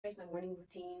guys my morning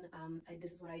routine.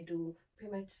 This is what I do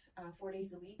pretty much 4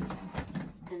 days a week,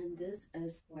 and this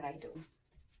is what I do.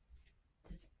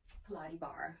 This Pilates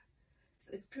bar.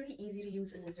 So it's pretty easy to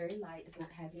use and it's very light. It's not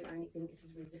heavy or anything. It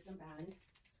is resistant band.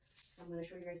 So I'm going to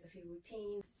show you guys a few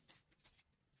routines.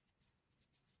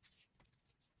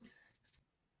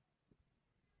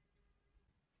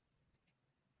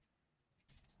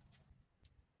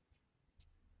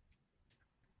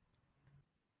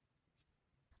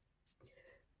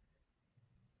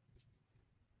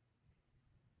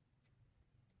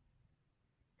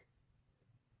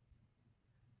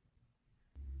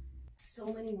 So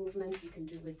many movements you can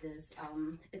do with this.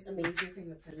 It's amazing for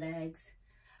your legs,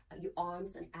 your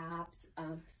arms and abs.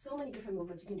 So many different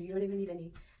movements you can do. You don't even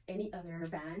need any other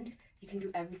band. You can do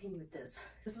everything with this.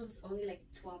 This was only like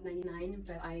 $12.99,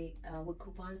 but I with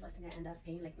coupons I think I ended up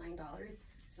paying like $9.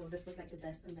 So this was like the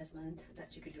best investment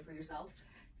that you could do for yourself.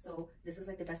 So this is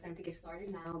like the best time to get started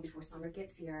now before summer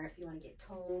gets here. If you want to get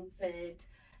toned, fit,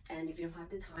 and if you don't have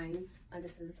the time,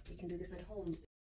 you can do this at home.